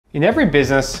In every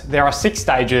business, there are 6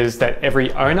 stages that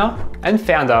every owner and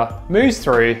founder moves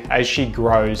through as she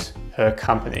grows her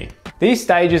company. These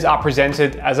stages are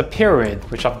presented as a pyramid,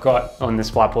 which I've got on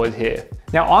this whiteboard here.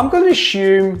 Now, I'm going to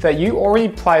assume that you already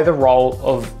play the role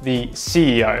of the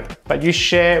CEO, but you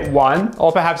share one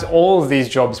or perhaps all of these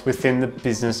jobs within the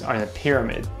business owner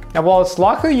pyramid. Now, while it's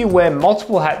likely you wear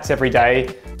multiple hats every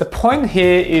day, the point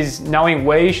here is knowing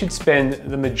where you should spend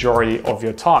the majority of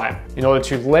your time in order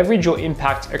to leverage your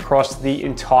impact across the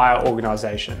entire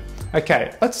organization.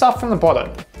 Okay, let's start from the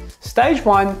bottom. Stage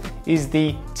 1 is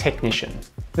the technician.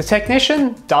 The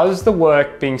technician does the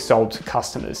work being sold to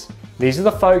customers. These are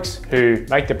the folks who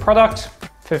make the product,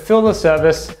 fulfill the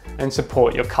service, and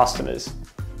support your customers.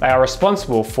 They are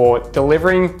responsible for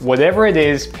delivering whatever it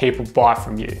is people buy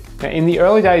from you. Now, in the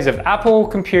early days of Apple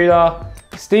Computer,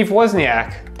 Steve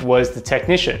Wozniak was the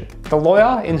technician. The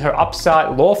lawyer in her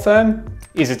upstart law firm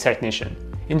is a technician.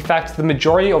 In fact, the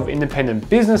majority of independent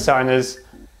business owners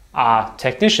are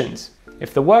technicians.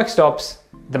 If the work stops,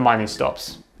 the money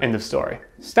stops. End of story.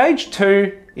 Stage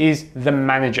 2 is the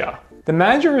manager. The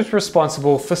manager is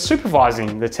responsible for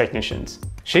supervising the technicians.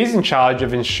 She's in charge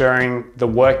of ensuring the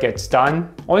work gets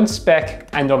done on spec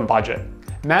and on budget.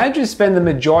 Managers spend the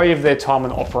majority of their time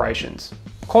on operations,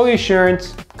 quality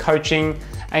assurance, coaching,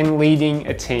 and leading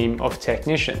a team of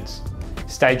technicians.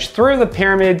 Stage 3 of the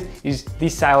pyramid is the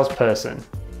salesperson.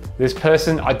 This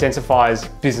person identifies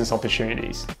business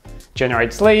opportunities,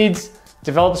 generates leads,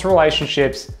 develops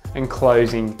relationships, and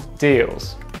closing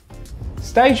deals.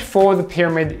 Stage 4 of the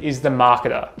pyramid is the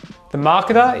marketer. The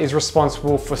marketer is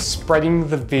responsible for spreading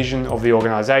the vision of the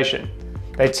organization.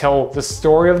 They tell the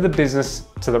story of the business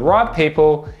to the right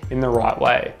people in the right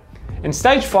way. And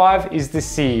stage 5 is the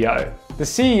CEO. The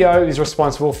CEO is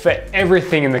responsible for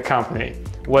everything in the company.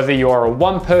 Whether you're a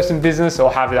one-person business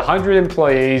or have 100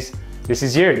 employees, this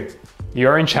is you.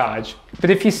 You're in charge. But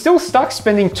if you're still stuck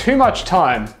spending too much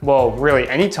time, well, really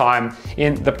any time,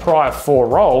 in the prior 4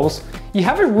 roles, you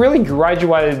haven't really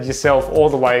graduated yourself all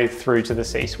the way through to the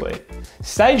C-suite.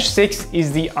 Stage 6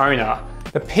 is the owner.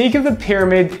 The peak of the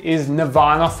pyramid is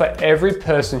nirvana for every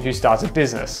person who starts a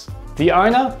business. The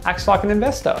owner acts like an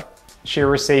investor. She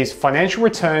receives financial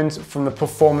returns from the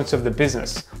performance of the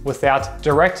business without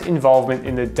direct involvement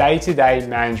in the day-to-day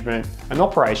management and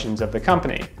operations of the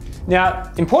company.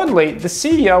 Now, importantly, the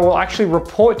CEO will actually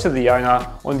report to the owner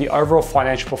on the overall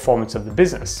financial performance of the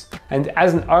business. And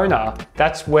as an owner,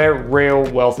 that's where real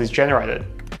wealth is generated,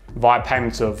 via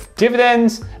payments of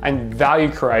dividends and value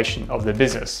creation of the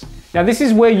business. Now, this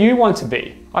is where you want to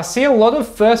be. I see a lot of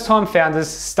first-time founders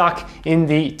stuck in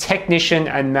the technician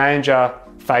and manager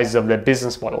phases of their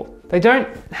business model. They don't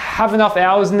have enough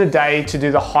hours in the day to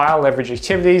do the higher leverage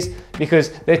activities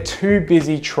because they're too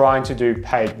busy trying to do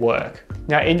paid work.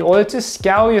 Now, in order to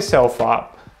scale yourself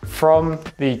up from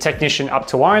the technician up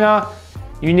to owner,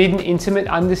 you need an intimate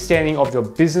understanding of your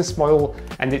business model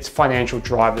and its financial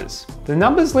drivers. The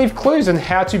numbers leave clues on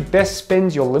how to best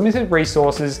spend your limited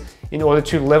resources in order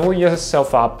to level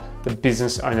yourself up the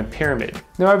business owner pyramid.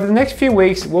 Now, over the next few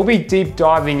weeks, we'll be deep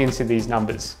diving into these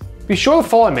numbers. Be sure to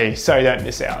follow me so you don't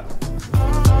miss out.